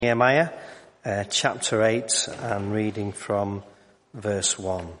Nehemiah chapter 8 and reading from verse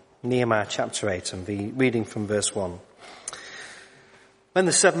 1. Nehemiah chapter 8 and reading from verse 1. When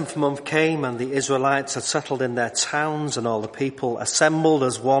the 7th month came and the Israelites had settled in their towns and all the people assembled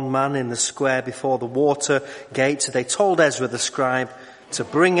as one man in the square before the water gate, they told Ezra the scribe to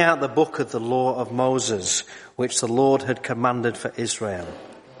bring out the book of the law of Moses, which the Lord had commanded for Israel.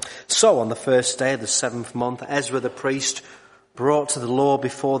 So on the first day of the 7th month, Ezra the priest brought to the law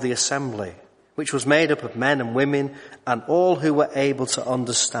before the assembly, which was made up of men and women and all who were able to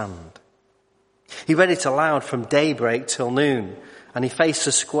understand. He read it aloud from daybreak till noon, and he faced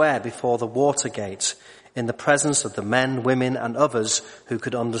the square before the water gate in the presence of the men, women and others who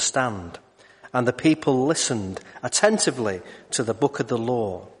could understand. And the people listened attentively to the book of the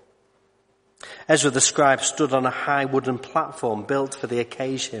law. Ezra the scribe stood on a high wooden platform built for the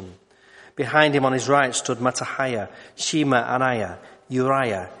occasion. Behind him on his right stood Mattaniah, Shema, Ananiah,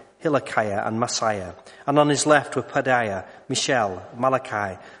 Uriah, Hilkiah and Messiah. And on his left were Pedaiah, Mishael,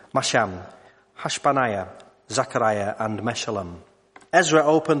 Malachi, Masham, Hashbaniah, Zechariah and Meshullam. Ezra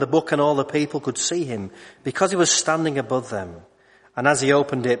opened the book and all the people could see him because he was standing above them. And as he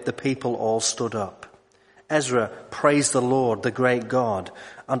opened it, the people all stood up. Ezra praised the Lord, the great God,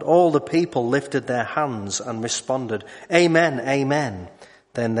 and all the people lifted their hands and responded, Amen, Amen.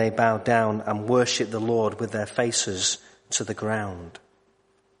 Then they bowed down and worshipped the Lord with their faces to the ground.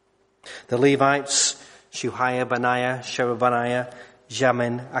 The Levites, Shuhaiah, Benaiah, Sherebaniah,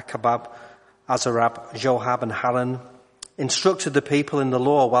 Jamin, Akabab, Azarab, Johab and Haran, instructed the people in the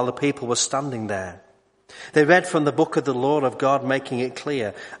law while the people were standing there. They read from the book of the law of God, making it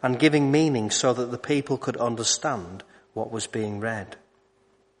clear and giving meaning so that the people could understand what was being read.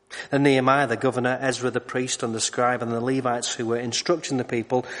 Then Nehemiah, the governor, Ezra the priest and the scribe and the Levites who were instructing the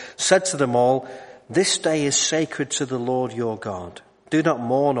people said to them all, This day is sacred to the Lord your God. Do not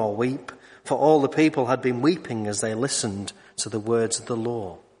mourn or weep, for all the people had been weeping as they listened to the words of the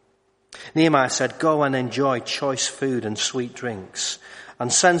law. Nehemiah said, Go and enjoy choice food and sweet drinks,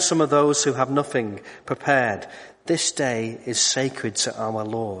 and send some of those who have nothing prepared. This day is sacred to our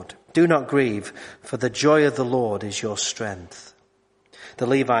Lord. Do not grieve, for the joy of the Lord is your strength. The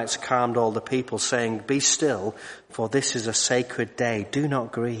Levites calmed all the people, saying, Be still, for this is a sacred day. Do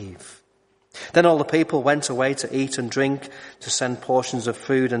not grieve. Then all the people went away to eat and drink, to send portions of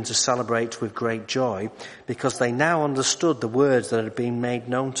food and to celebrate with great joy, because they now understood the words that had been made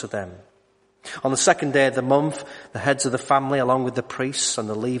known to them. On the second day of the month, the heads of the family, along with the priests and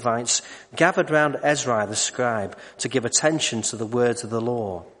the Levites, gathered round Ezra the scribe to give attention to the words of the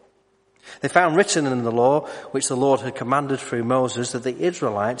law. They found written in the law, which the Lord had commanded through Moses, that the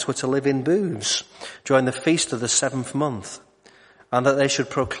Israelites were to live in booths during the feast of the 7th month, and that they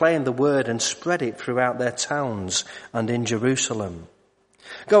should proclaim the word and spread it throughout their towns and in Jerusalem.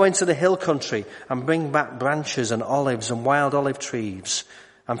 Go into the hill country and bring back branches and olives and wild olive trees,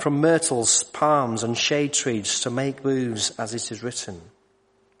 and from myrtles, palms and shade trees to make booths as it is written.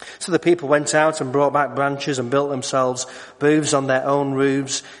 So the people went out and brought back branches and built themselves booths on their own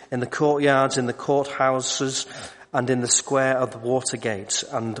roofs, in the courtyards, in the courthouses, and in the square of the water gates,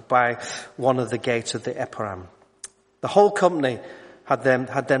 and by one of the gates of the Ephraim. The whole company had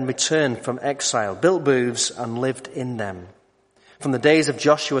then returned from exile, built booths and lived in them. From the days of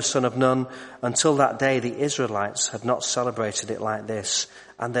Joshua son of Nun until that day, the Israelites had not celebrated it like this,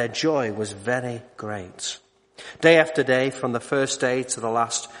 and their joy was very great. Day after day, from the first day to the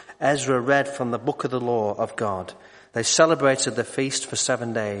last, Ezra read from the book of the law of God. They celebrated the feast for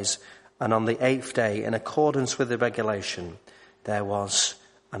 7 days, and on the 8th day, in accordance with the regulation, there was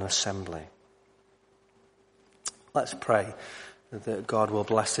an assembly. Let's pray that God will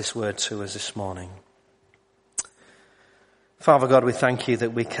bless this word to us this morning. Father God, we thank you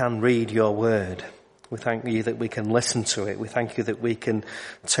that we can read your word. We thank you that we can listen to it. We thank you that we can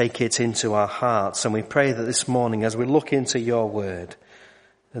take it into our hearts. And we pray that this morning, as we look into your word,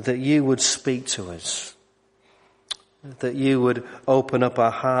 that you would speak to us, that you would open up our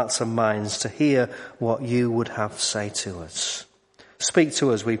hearts and minds to hear what you would have to say to us. Speak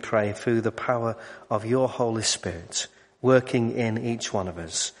to us, we pray, through the power of your Holy Spirit, working in each one of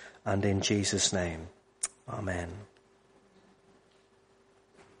us. And in Jesus' name, amen.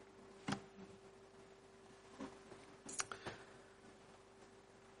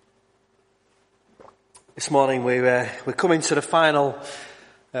 This morning we're coming to the final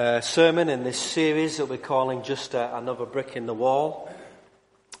sermon in this series that we're calling Just Another Brick in the Wall.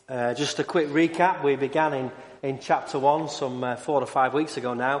 Just a quick recap. We began in chapter 1 some 4 to 5 weeks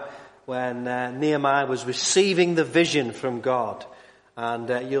ago now, when Nehemiah was receiving the vision from God.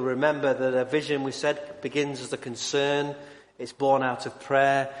 And you'll remember that a vision, we said, begins as a concern, It's born out of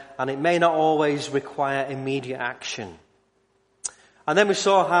prayer, and it may not always require immediate action. And then we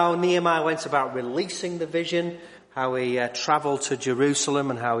saw how Nehemiah went about releasing the vision, how he travelled to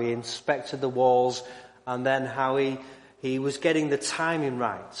Jerusalem and how he inspected the walls, and then how he was getting the timing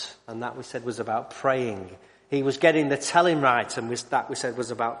right, and that we said was about praying. He was getting the telling right, and that we said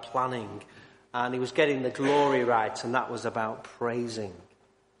was about planning. And he was getting the glory right, and that was about praising.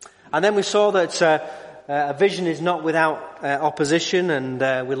 And then we saw that a vision is not without opposition,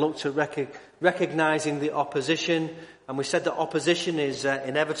 and we looked at recognising the opposition, and we said that opposition is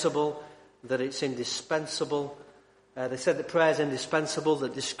inevitable, that it's indispensable. They said that prayer is indispensable,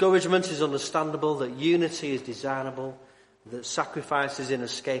 that discouragement is understandable, that unity is desirable, that sacrifice is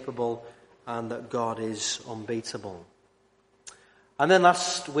inescapable, and that God is unbeatable. And then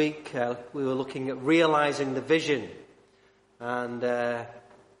last week we were looking at realising the vision, and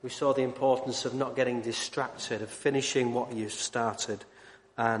we saw the importance of not getting distracted, of finishing what you've started,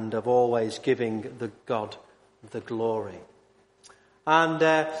 and of always giving the God the glory. And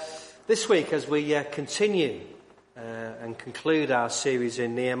this week, as we continue and conclude our series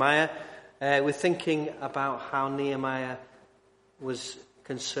in Nehemiah, we're thinking about how Nehemiah was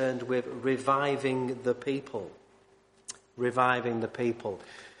concerned with reviving the people. Reviving the people.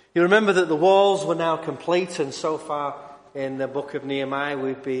 You remember that the walls were now complete, and so far in the book of Nehemiah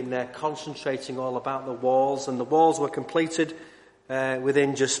we've been concentrating all about the walls, and the walls were completed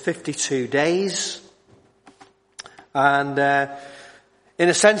within just 52 days. And in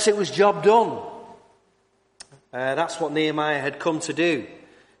a sense it was job done. That's what Nehemiah had come to do.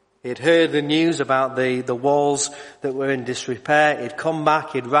 He'd heard the news about the walls that were in disrepair. He'd come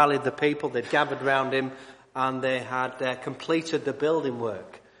back, he'd rallied the people, they'd gathered round him, and they had completed the building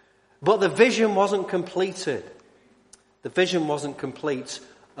work. But the vision wasn't completed. The vision wasn't complete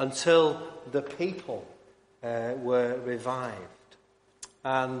until the people were revived.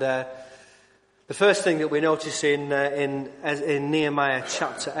 And the first thing that we notice in Nehemiah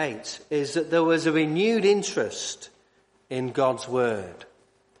chapter 8 is that there was a renewed interest in God's word.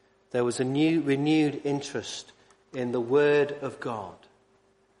 There was a renewed interest in the word of God.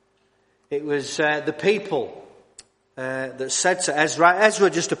 It was the people that said to Ezra. Ezra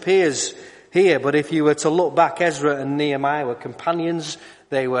just appears here, but if you were to look back, Ezra and Nehemiah were companions.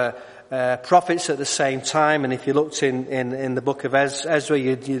 They were prophets at the same time. And if you looked in the book of Ezra,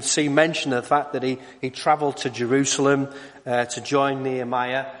 you'd see mention of the fact that he travelled to Jerusalem to join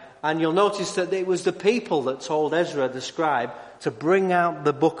Nehemiah. And you'll notice that it was the people that told Ezra the scribe to bring out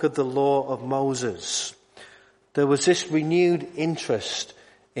the book of the law of Moses. There was this renewed interest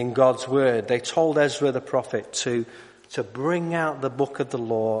in God's word. They told Ezra the prophet to bring out the book of the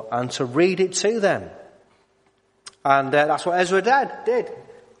law and to read it to them. And that's what Ezra did.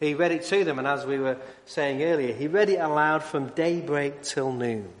 He read it to them, and as we were saying earlier, he read it aloud from daybreak till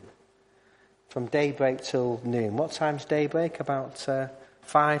noon. From daybreak till noon. What time's daybreak? About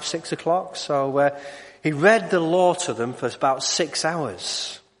 5, 6 o'clock. So he read the law to them for about 6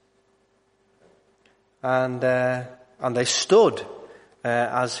 hours. And they stood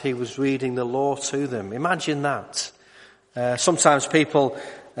as he was reading the law to them. Imagine that. Sometimes people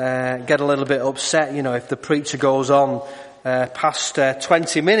get a little bit upset, if the preacher goes on past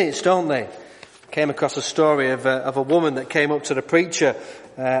 20 minutes, don't they? Came across a story of a woman that came up to the preacher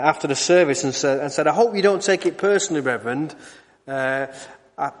after the service and said, "I hope you don't take it personally, Reverend,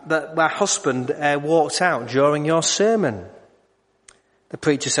 that my husband walked out during your sermon." The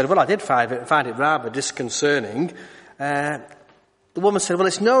preacher said, "Well, I did find it rather disconcerting." The woman said, "Well,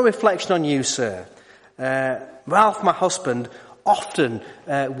 it's no reflection on you, sir. Ralph, my husband, often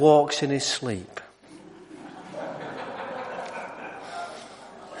walks in his sleep."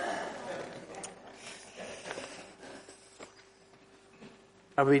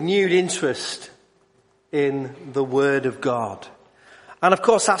 A renewed interest in the Word of God. And of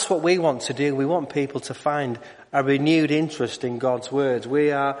course, that's what we want to do. We want people to find a renewed interest in God's Word.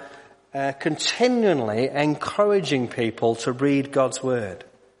 We are continually encouraging people to read God's Word.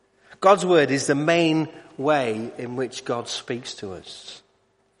 God's Word is the main way in which God speaks to us.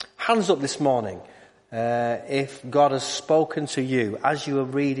 Hands up this morning if God has spoken to you as you were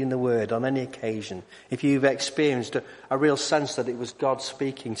reading the Word on any occasion. If you've experienced a real sense that it was God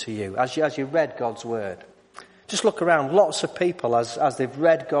speaking to you as you read God's Word. Just look around. Lots of people, as they've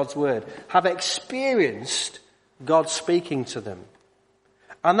read God's Word, have experienced God speaking to them.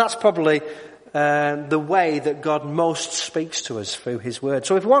 And that's probably the way that God most speaks to us, through His Word.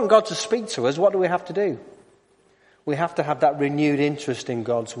 So if we want God to speak to us, what do we have to do? We have to have that renewed interest in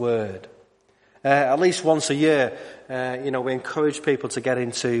God's Word. At least once a year, we encourage people to get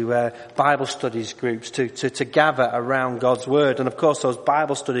into Bible studies groups to gather around God's Word. And of course, those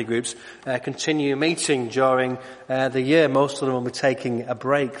Bible study groups continue meeting during the year. Most of them will be taking a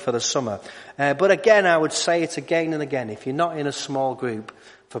break for the summer. But again, I would say it again and again. If you're not in a small group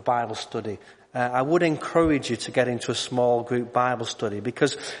for Bible study, I would encourage you to get into a small group Bible study,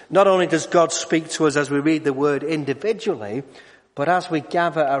 because not only does God speak to us as we read the Word individually, but as we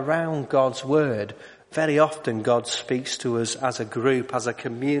gather around God's Word, very often God speaks to us as a group, as a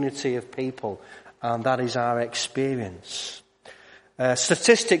community of people, and that is our experience.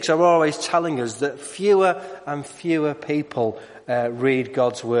 Statistics are always telling us that fewer and fewer people read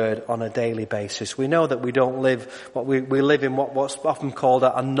God's Word on a daily basis. We know that we don't live, we live in what's often called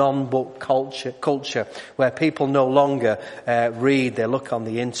a non-book culture, where people no longer read, they look on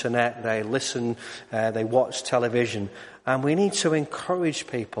the internet, they listen, they watch television. And we need to encourage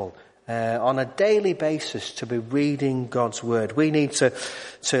people on a daily basis to be reading God's Word. We need to,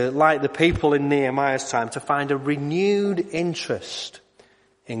 like the people in Nehemiah's time, to find a renewed interest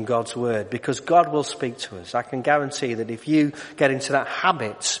in God's Word, because God will speak to us. I can guarantee that if you get into that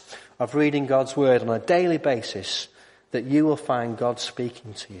habit of reading God's Word on a daily basis, that you will find God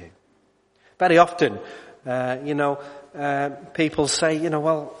speaking to you. Very often, people say,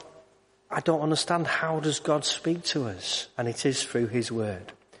 well, I don't understand, how does God speak to us? And it is through His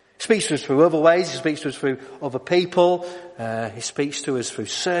Word. He speaks to us through other ways. He speaks to us through other people. He speaks to us through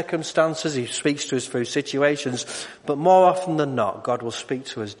circumstances. He speaks to us through situations. But more often than not, God will speak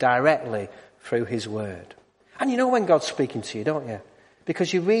to us directly through His Word. And you know when God's speaking to you, don't you?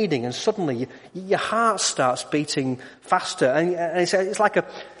 Because you're reading and suddenly your heart starts beating faster. And it's like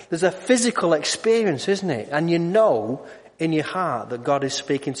there's a physical experience, isn't it? And you know in your heart that God is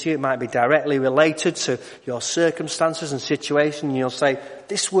speaking to you. It might be directly related to your circumstances and situation, and you'll say,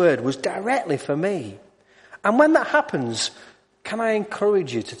 this word was directly for me. And when that happens, can I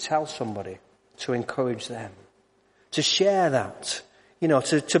encourage you to tell somebody, to encourage them, to share that,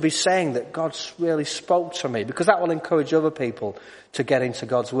 to be saying that God really spoke to me, because that will encourage other people to get into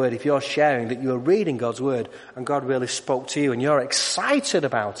God's Word. If you're sharing that you're reading God's Word and God really spoke to you and you're excited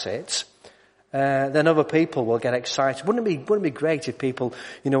about it, then other people will get excited. Wouldn't it be great if people,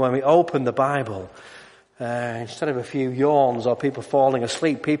 when we open the Bible, instead of a few yawns or people falling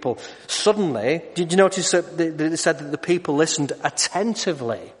asleep, people suddenly, did you notice that they said that the people listened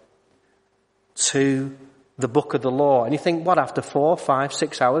attentively to the book of the law? And you think, what, after 4, 5,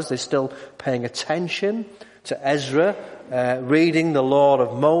 6 hours, they're still paying attention to Ezra, reading the law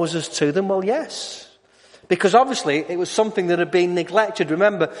of Moses to them? Well, yes. Because obviously it was something that had been neglected.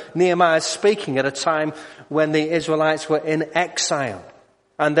 Remember, Nehemiah speaking at a time when the Israelites were in exile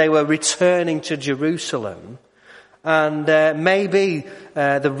and they were returning to Jerusalem. And maybe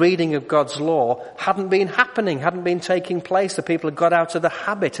the reading of God's law hadn't been taking place. The people had got out of the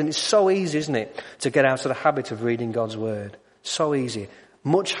habit. And it's so easy, isn't it, to get out of the habit of reading God's Word. So easy.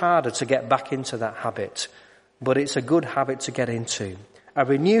 Much harder to get back into that habit. But it's a good habit to get into. A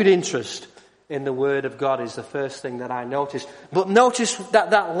renewed interest in the Word of God is the first thing that I noticed. But notice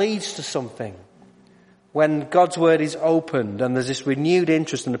that leads to something. When God's Word is opened and there's this renewed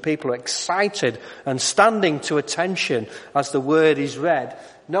interest and the people are excited and standing to attention as the Word is read,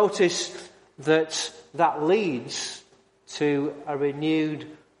 notice that leads to a renewed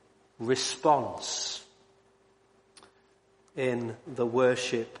response in the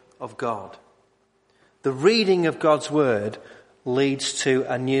worship of God. The reading of God's Word leads to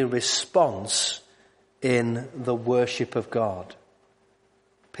a new response in the worship of God.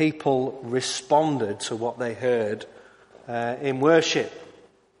 People responded to what they heard in worship.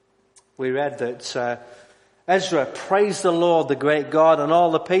 We read that Ezra praised the Lord, the great God, and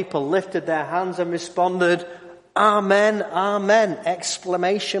all the people lifted their hands and responded, Amen, Amen,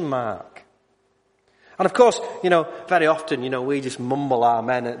 exclamation mark. And of course, very often, we just mumble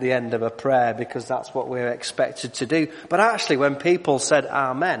amen at the end of a prayer because that's what we're expected to do. But actually, when people said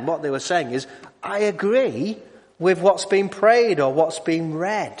amen, what they were saying is, I agree with what's been prayed or what's been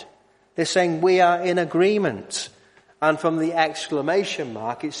read. They're saying we are in agreement. And from the exclamation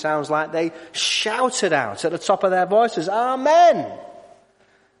mark, it sounds like they shouted out at the top of their voices, Amen.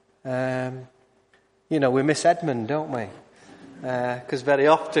 We miss Edmund, don't we? Because very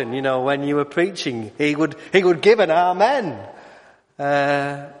often, when you were preaching, he would give an amen.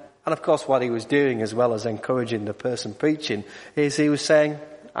 And of course what he was doing, as well as encouraging the person preaching, is he was saying,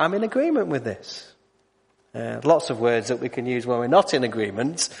 I'm in agreement with this. Lots of words that we can use when we're not in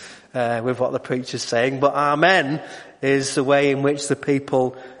agreement with what the preacher's saying, but amen is the way in which the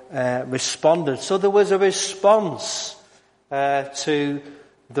people responded. So there was a response to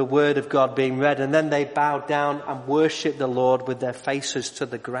the word of God being read, and then they bowed down and worshipped the Lord with their faces to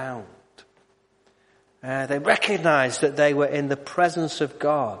the ground. They recognized that they were in the presence of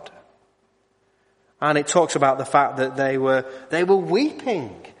God. And it talks about the fact that they were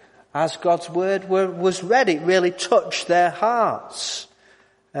weeping as God's word was read. It really touched their hearts.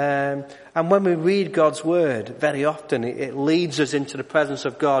 And when we read God's word, very often it leads us into the presence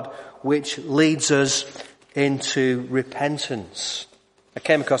of God, which leads us into repentance. I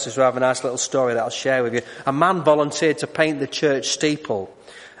came across this rather nice little story that I'll share with you. A man volunteered to paint the church steeple.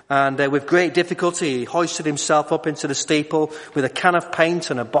 And with great difficulty, he hoisted himself up into the steeple with a can of paint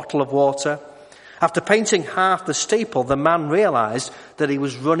and a bottle of water. After painting half the steeple, the man realized that he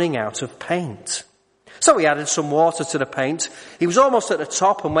was running out of paint. So he added some water to the paint. He was almost at the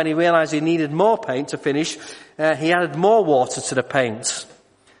top, and when he realized he needed more paint to finish, he added more water to the paint.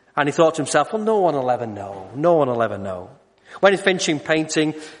 And he thought to himself, well, no one will ever know. No one will ever know. When he's finishing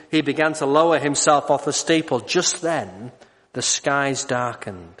painting, he began to lower himself off the steeple. Just then, the skies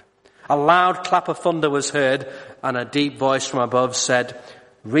darkened. A loud clap of thunder was heard, and a deep voice from above said,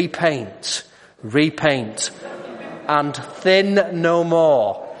 repaint, repaint, and thin no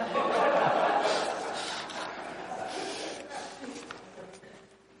more.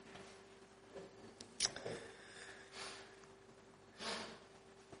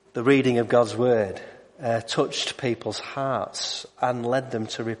 The reading of God's word touched people's hearts and led them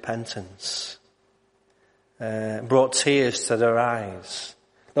to repentance. Brought tears to their eyes.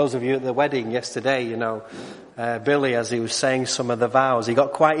 Those of you at the wedding yesterday, Billy, as he was saying some of the vows, he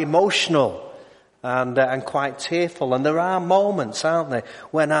got quite emotional and quite tearful. And there are moments, aren't there,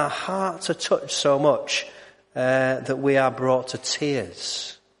 when our hearts are touched so much that we are brought to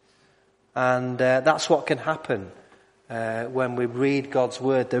tears. And that's what can happen when we read God's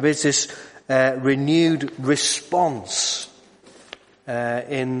word. There is this renewed response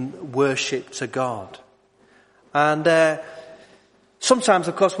in worship to God. And sometimes,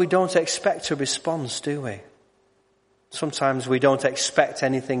 of course, we don't expect a response, do we? Sometimes we don't expect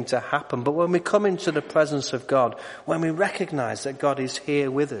anything to happen. But when we come into the presence of God, when we recognize that God is here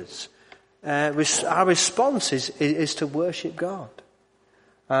with us, our response is to worship God.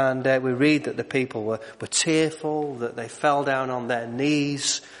 And we read that the people were tearful, that they fell down on their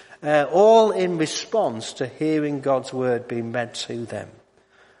knees, all in response to hearing God's word being read to them.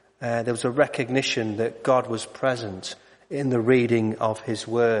 There was a recognition that God was present in the reading of his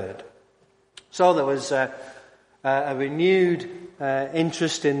word. So there was a renewed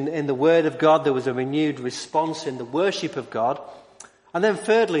interest in the word of God. There was a renewed response in the worship of God. And then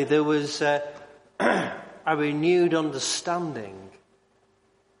thirdly, there was a renewed understanding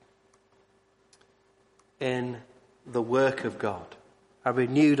in the work of God. A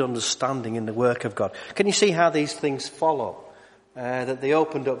renewed understanding in the work of God. Can you see how these things follow? That they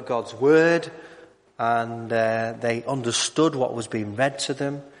opened up God's word and they understood what was being read to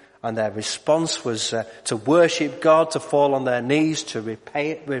them, and their response was to worship God, to fall on their knees, to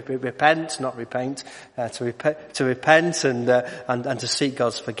repent and to seek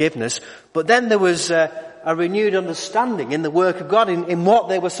God's forgiveness. But then there was a renewed understanding in the work of God, in what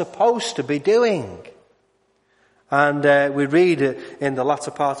they were supposed to be doing. And we read in the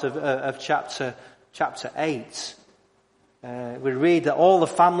latter part of chapter 8, we read that all the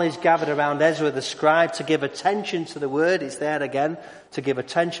families gathered around Ezra the scribe to give attention to the word. It's there again, to give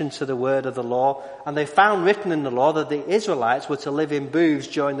attention to the word of the law. And they found written in the law that the Israelites were to live in booths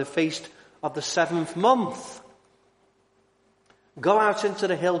during the feast of the 7th month. Go out into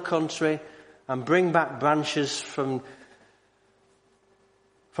the hill country and bring back branches from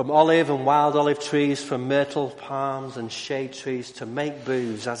olive and wild olive trees, from myrtle palms and shade trees, to make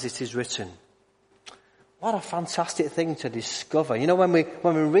booths as it is written. What a fantastic thing to discover. When we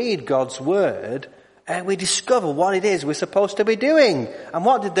read God's word, we discover what it is we're supposed to be doing. And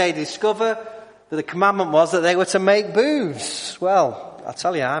what did they discover? That the commandment was that they were to make booths. Well, I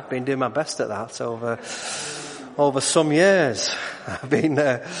tell you, I've been doing my best at that over some years.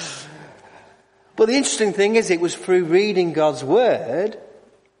 But the interesting thing is, it was through reading God's word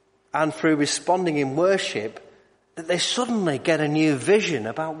and through responding in worship that they suddenly get a new vision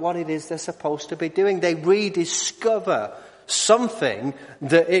about what it is they're supposed to be doing. They rediscover something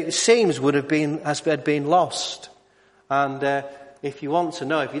that it seems had been lost. And if you want to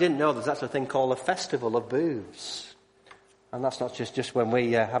know, if you didn't know, there's actually a thing called a festival of booths. And that's not just when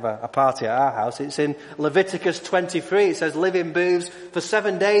we have a party at our house. It's in Leviticus 23. It says, live in booths for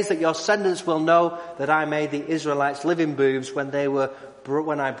 7 days, that your descendants will know that I made the Israelites live in booths when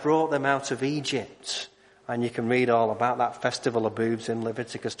I brought them out of Egypt. And you can read all about that festival of booths in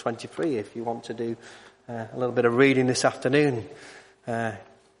Leviticus 23 if you want to do a little bit of reading this afternoon.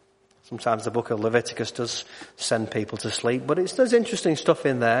 Sometimes the book of Leviticus does send people to sleep, but there's interesting stuff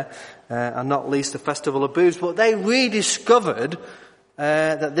in there, and not least the Festival of Booths. But they rediscovered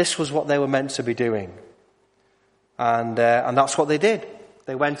that this was what they were meant to be doing, and that's what they did.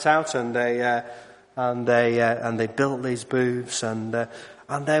 They went out and they built these booths, and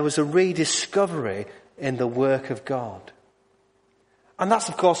there was a rediscovery in the work of God. And that's,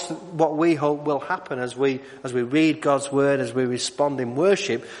 of course, what we hope will happen as we read God's word, as we respond in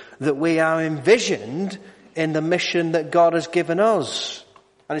worship, that we are envisioned in the mission that God has given us.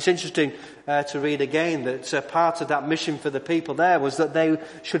 And it's interesting to read again that part of that mission for the people there was that they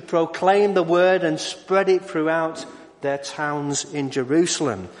should proclaim the word and spread it throughout their towns in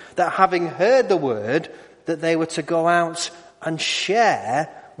Jerusalem. That having heard the word, that they were to go out and share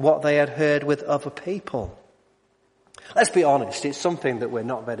what they had heard with other people. Let's be honest, it's something that we're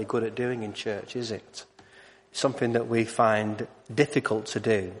not very good at doing in church, is it? It's something that we find difficult to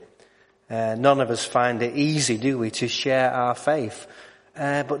do. None of us find it easy, do we, to share our faith.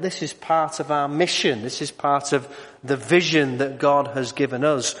 But this is part of our mission. This is part of the vision that God has given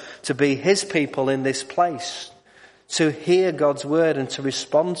us to be his people in this place, to hear God's word and to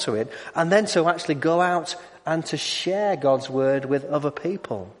respond to it, and then to actually go out and to share God's word with other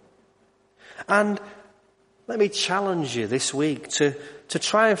people. And let me challenge you this week to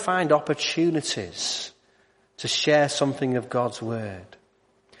try and find opportunities to share something of God's word.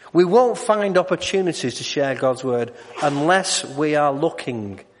 We won't find opportunities to share God's word unless we are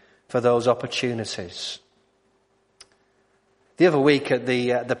looking for those opportunities. The other week at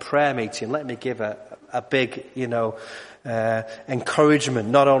the prayer meeting, let me give a big, encouragement,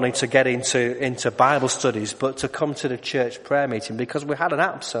 not only to get into Bible studies, but to come to the church prayer meeting, because we had an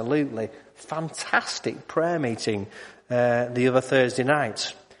absolutely fantastic prayer meeting the other Thursday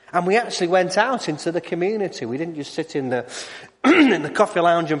night. And we actually went out into the community. We didn't just sit in the in the coffee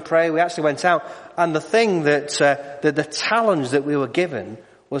lounge and pray. We actually went out. And the thing that the challenge that we were given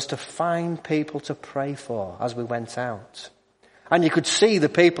was to find people to pray for as we went out. And you could see the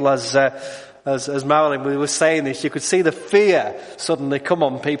people as Marilyn was saying this, you could see the fear suddenly come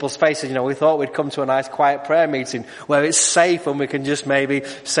on people's faces. We thought we'd come to a nice quiet prayer meeting where it's safe and we can just maybe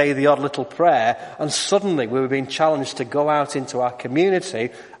say the odd little prayer. And suddenly we were being challenged to go out into our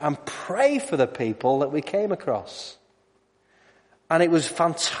community and pray for the people that we came across. And it was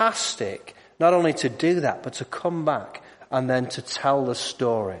fantastic not only to do that, but to come back and then to tell the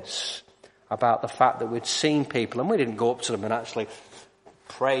stories about the fact that we'd seen people, and we didn't go up to them and actually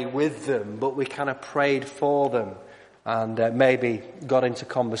pray with them, but we kind of prayed for them and maybe got into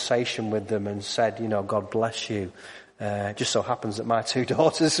conversation with them and said, God bless you. Just so happens that my two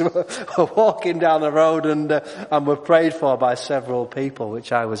daughters were walking down the road and were prayed for by several people,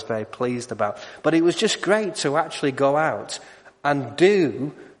 which I was very pleased about. But it was just great to actually go out and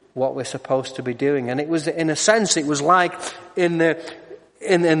do what we're supposed to be doing. And it was, in a sense, it was like in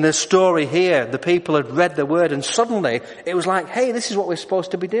the story here, the people had read the word and suddenly it was like, hey, this is what we're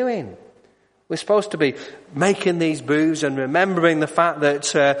supposed to be doing. We're supposed to be making these booths and remembering the fact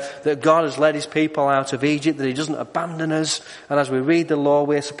that God has led his people out of Egypt, that he doesn't abandon us. And as we read the law,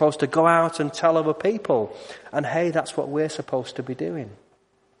 we're supposed to go out and tell other people. And hey, that's what we're supposed to be doing.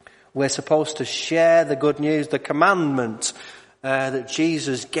 We're supposed to share the good news, the commandment that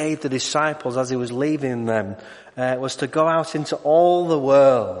Jesus gave the disciples as he was leaving them. Was to go out into all the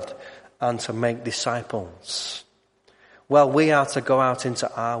world and to make disciples. Well, we are to go out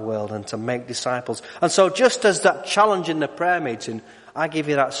into our world and to make disciples. And so just as that challenge in the prayer meeting, I give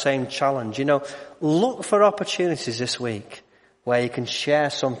you that same challenge. Look for opportunities this week where you can share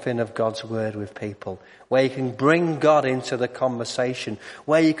something of God's word with people, where you can bring God into the conversation,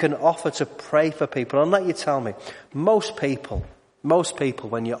 where you can offer to pray for people. And let you tell me, most people,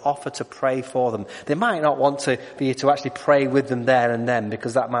 when you offer to pray for them, they might not want for you to actually pray with them there and then,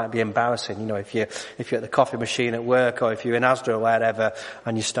 because that might be embarrassing. If you're at the coffee machine at work, or if you're in Asda or wherever,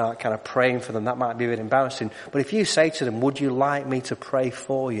 and you start kind of praying for them, that might be a bit embarrassing. But if you say to them, would you like me to pray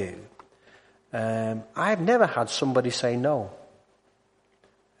for you? I've never had somebody say no.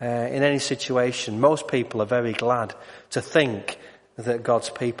 In any situation, most people are very glad to think that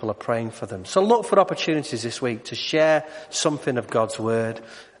God's people are praying for them. So look for opportunities this week to share something of God's word,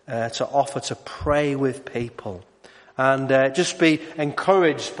 to offer to pray with people. And just be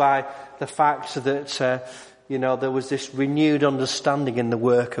encouraged by the fact that, there was this renewed understanding in the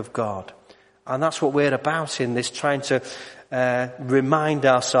work of God. And that's what we're about in this, trying to remind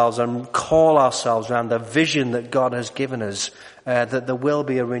ourselves and call ourselves around the vision that God has given us, that there will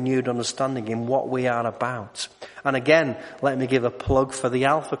be a renewed understanding in what we are about. And again, let me give a plug for the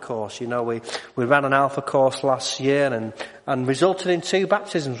Alpha course. You know, we ran an Alpha course last year and resulted in 2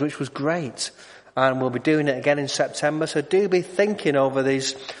 baptisms, which was great. And we'll be doing it again in September. So do be thinking over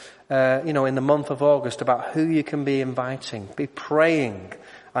these, in the month of August about who you can be inviting. Be praying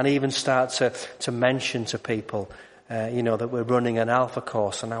and even start to mention to people, that we're running an Alpha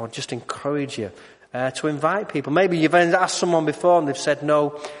course. And I would just encourage you to invite people. Maybe you've asked someone before and they've said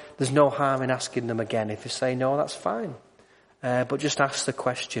no. There's no harm in asking them again. If you say no, that's fine. But just ask the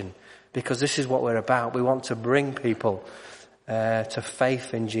question, because this is what we're about. We want to bring people to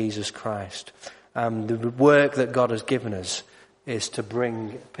faith in Jesus Christ. The work that God has given us is to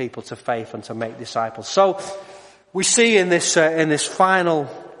bring people to faith and to make disciples. So we see in this final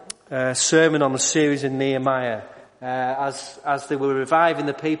sermon on the series in Nehemiah, as they were reviving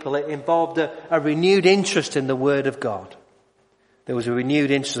the people, it involved a renewed interest in the Word of God. There was a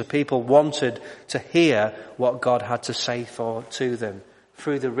renewed interest. The people wanted to hear what God had to say to them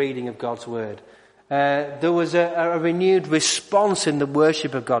through the reading of God's Word. There was a renewed response in the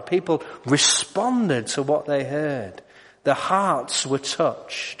worship of God. People responded to what they heard. Their hearts were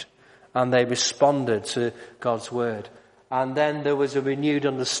touched and they responded to God's Word. And then there was a renewed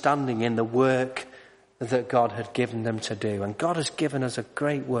understanding in the work that God had given them to do. And God has given us a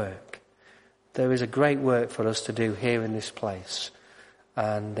great work. There is a great work for us to do here in this place.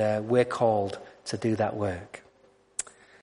 And we're called to do that work.